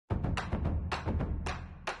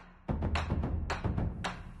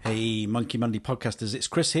Hey, Monkey Monday podcasters, it's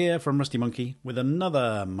Chris here from Rusty Monkey with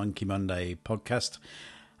another Monkey Monday podcast.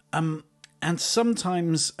 And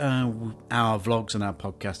sometimes our vlogs and our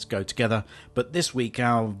podcasts go together, but this week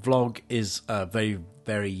our vlog is a very,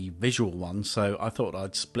 very visual one, so I thought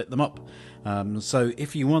I'd split them up. So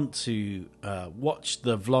if you want to watch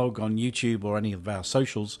the vlog on YouTube or any of our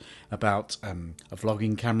socials about a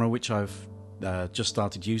vlogging camera, which I've just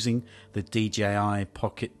started using, the DJI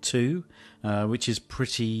Pocket 2, which is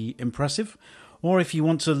pretty impressive. Or if you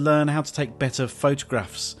want to learn how to take better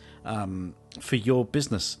photographs for your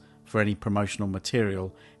business, for any promotional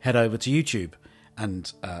material, head over to YouTube.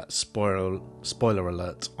 And spoiler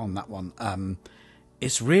alert on that one,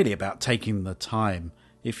 it's really about taking the time.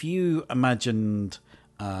 If you imagined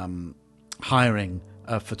hiring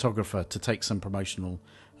a photographer to take some promotional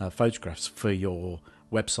photographs for your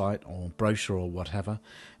website or brochure or whatever,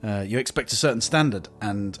 you expect a certain standard,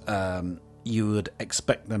 and you would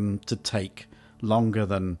expect them to take longer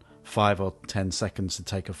than 5 or 10 seconds to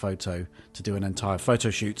take a photo, to do an entire photo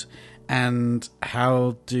shoot. And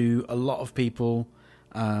how do a lot of people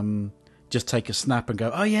just take a snap and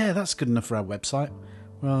go, oh yeah, that's good enough for our website?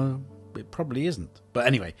 Well, it probably isn't. But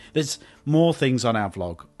anyway, there's more things on our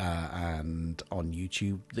vlog and on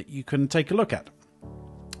YouTube that you can take a look at.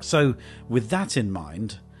 So with that in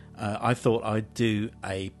mind, I thought I'd do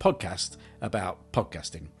a podcast about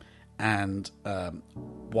podcasting. And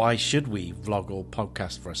why should we vlog or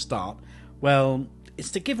podcast for a start? Well, it's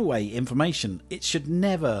to give away information. It should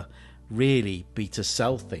never really be to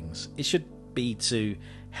sell things. It should be to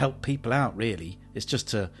help people out, really. It's just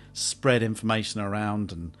to spread information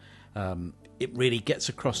around, and it really gets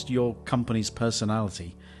across your company's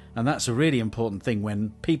personality. And that's a really important thing when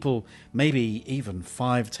people, maybe even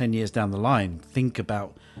 5-10 years down the line, think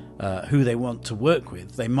about who they want to work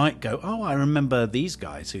with. They might go, oh, I remember these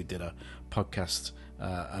guys who did a podcast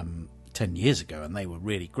 10 years ago, and they were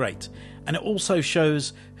really great. And it also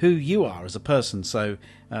shows who you are as a person. So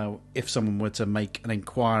if someone were to make an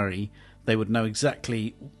inquiry, they would know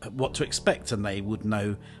exactly what to expect, and they would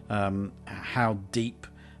know how deep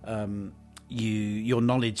your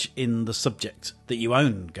knowledge in the subject that you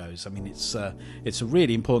own goes. I mean, it's a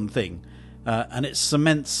really important thing, and it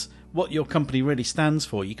cements what your company really stands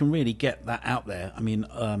for. You can really get that out there. I mean,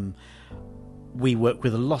 we work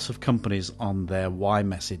with a lot of companies on their why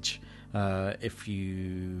message. If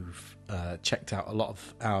you've checked out a lot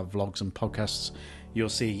of our vlogs and podcasts, you'll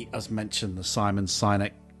see us mention the Simon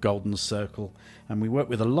Sinek Golden Circle, and we work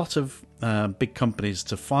with a lot of big companies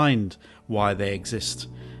to find why they exist,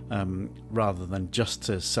 rather than just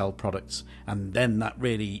to sell products. And then that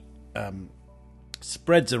really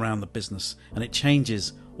spreads around the business, and it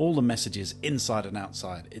changes all the messages inside and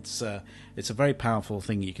outside. It's a very powerful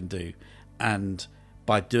thing you can do, and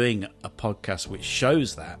by doing a podcast which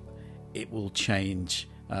shows that, it will change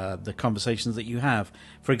the conversations that you have.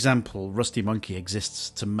 For example, Rusty Monkey exists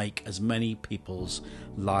to make as many people's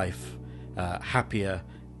life happier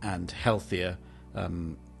and healthier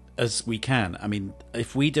as we can. I mean,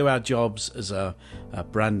 if we do our jobs as a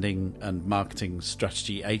branding and marketing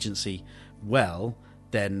strategy agency well,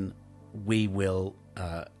 then we will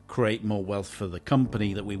create more wealth for the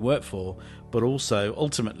company that we work for, but also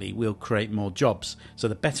ultimately we'll create more jobs. So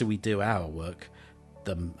the better we do our work,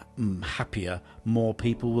 the happier more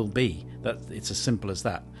people will be. It's as simple as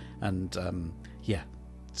that. And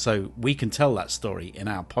so we can tell that story in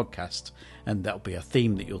our podcast, and that'll be a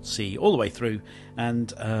theme that you'll see all the way through.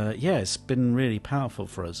 And it's been really powerful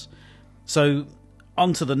for us. So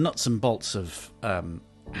on to the nuts and bolts of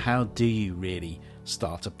how do you really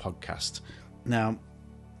start a podcast. Now,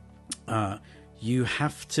 you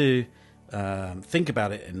have to think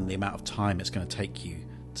about it in the amount of time it's going to take you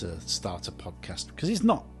to start a podcast, because it's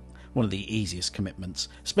not one of the easiest commitments,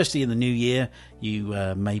 especially in the new year.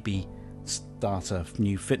 You maybe start a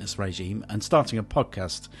new fitness regime, and starting a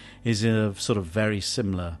podcast is in a sort of very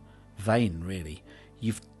similar vein, really.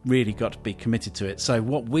 You've really got to be committed to it. So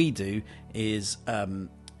what we do is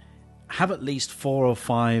have at least 4 or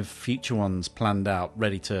 5 future ones planned out,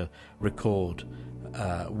 ready to record.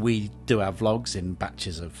 We do our vlogs in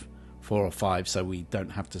batches of 4 or 5, so we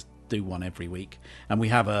don't have to do one every week. And we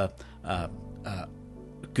have a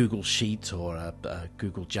Google Sheet or a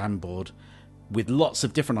Google Jamboard with lots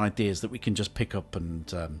of different ideas that we can just pick up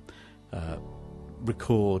and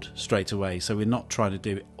record straight away. So we're not trying to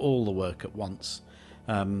do all the work at once.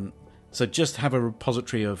 So just have a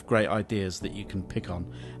repository of great ideas that you can pick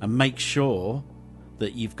on, and make sure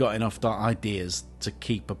that you've got enough ideas to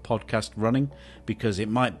keep a podcast running, because it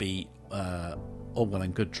might be all well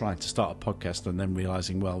and good trying to start a podcast and then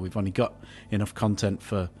realizing, well, we've only got enough content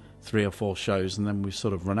for 3 or 4 shows, and then we've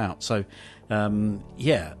sort of run out. So,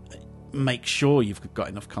 make sure you've got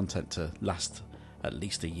enough content to last at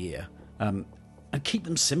least a year, and keep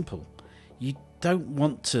them simple. You don't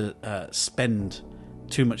want to spend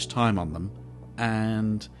too much time on them,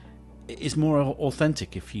 and it's more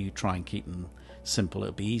authentic if you try and keep them simple.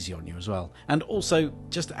 It'll be easy on you as well. And also,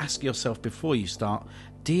 just ask yourself before you start,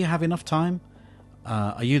 do you have enough time?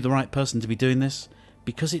 Are you the right person to be doing this?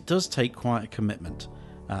 Because it does take quite a commitment.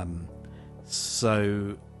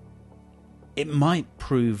 So it might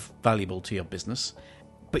prove valuable to your business,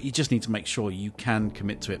 but you just need to make sure you can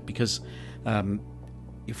commit to it, because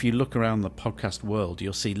if you look around the podcast world,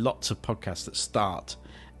 you'll see lots of podcasts that start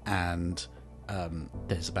and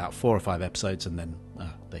there's about 4 or 5 episodes and then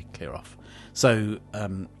they clear off. So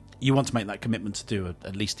you want to make that commitment to do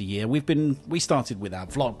at least a year. We started with our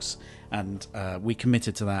vlogs, and we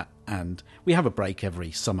committed to that, and we have a break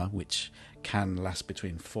every summer, which can last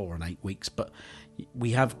between 4 and 8 weeks, but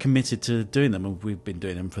we have committed to doing them, and we've been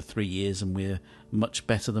doing them for 3 years, and we're much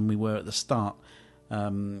better than we were at the start.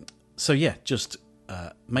 So yeah, just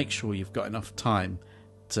make sure you've got enough time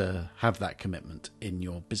to have that commitment in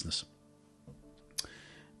your business.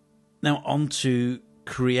 Now, on to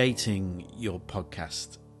creating your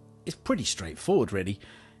podcast. It's pretty straightforward, really.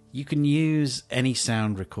 You can use any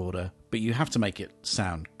sound recorder, but you have to make it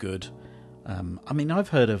sound good. I've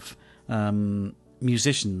heard of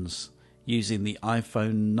musicians using the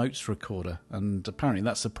iPhone notes recorder, and apparently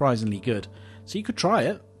that's surprisingly good. So you could try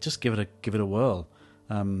it. Just give it a whirl.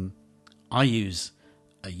 I use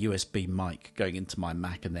a USB mic going into my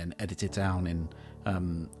Mac and then edit it down in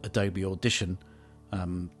Adobe Audition.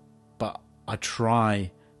 But I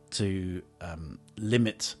try to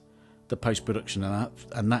limit the post-production,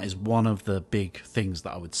 and that is one of the big things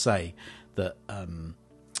that I would say. That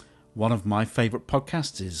one of my favourite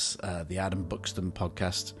podcasts is the Adam Buxton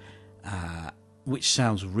podcast, which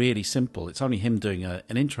sounds really simple. It's only him doing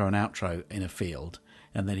an intro and outro in a field,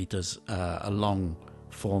 and then he does a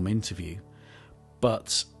long-form interview.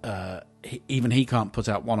 But even he can't put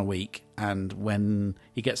out one a week, and when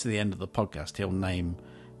he gets to the end of the podcast, he'll name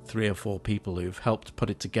 3 or 4 people who've helped put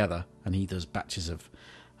it together, and he does batches of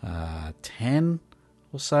 10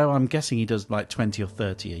 or so. I'm guessing he does like 20 or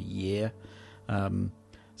 30 a year.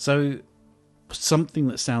 So something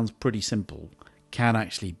that sounds pretty simple can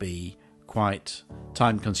actually be quite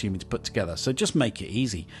time consuming to put together. So just make it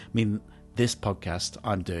easy. I mean, this podcast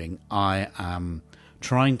I am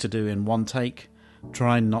trying to do in one take,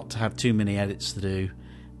 trying not to have too many edits to do,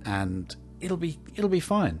 and it'll be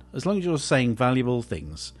fine as long as you're saying valuable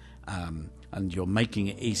things, and you're making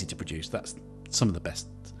it easy to produce. That's some of the best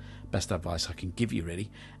advice I can give you, really.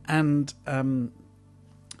 And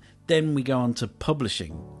then we go on to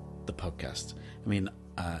publishing the podcast. I mean,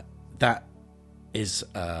 that is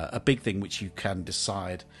a big thing which you can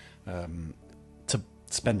decide to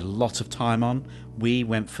spend a lot of time on. We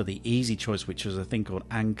went for the easy choice, which was a thing called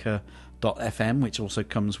Anchor.fm, which also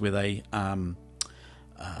comes with an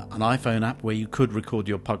iPhone app where you could record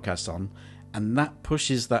your podcast on, and that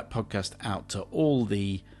pushes that podcast out to all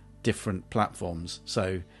the different platforms.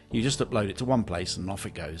 So you just upload it to one place and off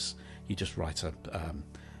it goes. You just write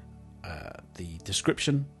the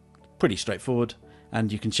description, pretty straightforward,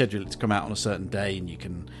 and you can schedule it to come out on a certain day, and you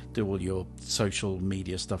can do all your social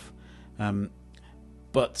media stuff.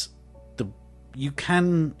 But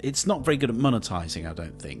it's not very good at monetizing, I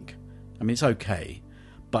don't think. I mean, it's okay,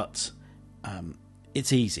 but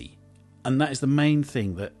it's easy. And that is the main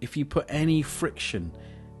thing, that if you put any friction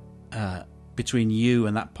between you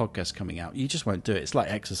and that podcast coming out, you just won't do it. It's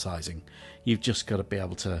like exercising. You've just got to be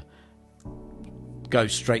able to go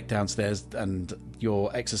straight downstairs and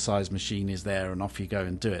your exercise machine is there and off you go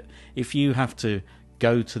and do it. If you have to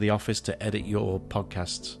go to the office to edit your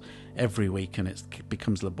podcasts every week and it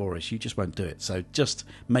becomes laborious, you just won't do it. So just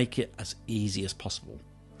make it as easy as possible.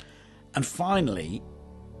 And finally,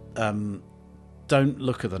 don't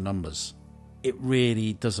look at the numbers. It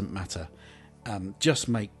really doesn't matter. Just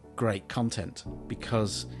make great content,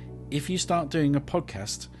 because if you start doing a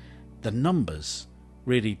podcast, the numbers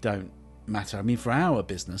really don't matter. I mean, for our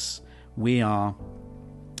business, we are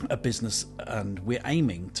a business and we're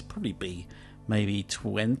aiming to probably be maybe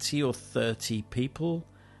 20 or 30 people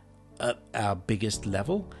at our biggest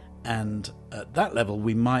level, and at that level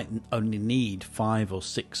we might only need 5 or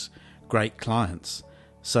 6 great clients.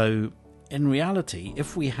 So in reality,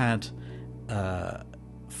 if we had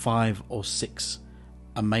 5 or 6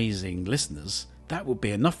 amazing listeners, that would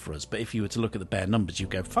be enough for us. But if you were to look at the bare numbers, you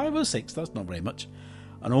go 5 or 6, that's not very much.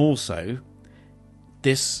 And also,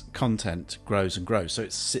 this content grows and grows, so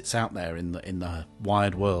it sits out there in the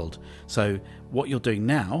wired world. So what you're doing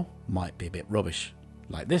now might be a bit rubbish,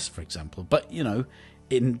 like this, for example. But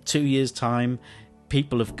in 2 years' time,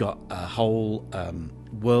 people have got a whole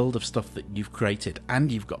world of stuff that you've created,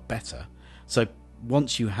 and you've got better. So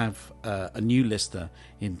once you have a new listener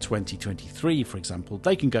in 2023, for example,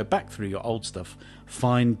 they can go back through your old stuff,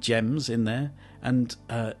 find gems in there, and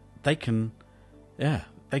they can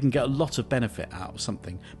get a lot of benefit out of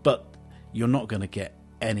something. But you're not going to get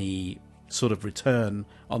any sort of return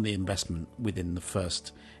on the investment within the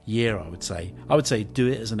first year, I would say. I would say do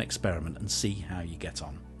it as an experiment and see how you get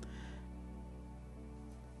on.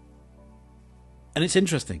 And it's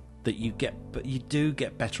interesting that you do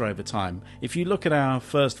get better over time. If you look at our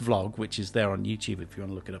first vlog, which is there on YouTube, if you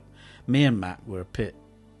want to look it up, me and Matt were a bit,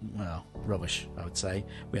 rubbish, I would say.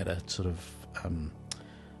 We had a sort of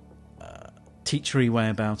teachery way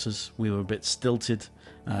about us. We were a bit stilted.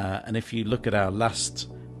 And if you look at our last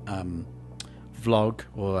vlog,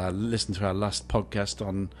 or listen to our last podcast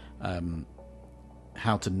on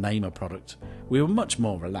how to name a product, we were much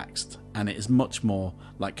more relaxed, and it is much more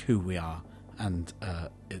like who we are. And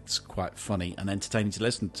it's quite funny and entertaining to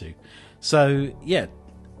listen to. So, yeah,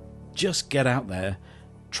 just get out there,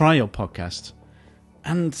 try your podcast,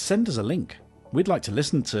 and send us a link. We'd like to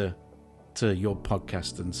listen to your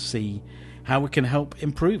podcast and see how we can help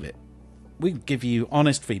improve it. We give you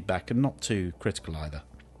honest feedback and not too critical either.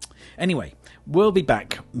 Anyway, we'll be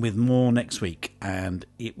back with more next week, and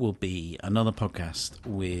it will be another podcast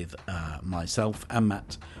with myself and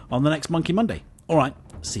Matt on the next Monkey Monday. All right,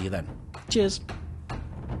 see you then. Cheers.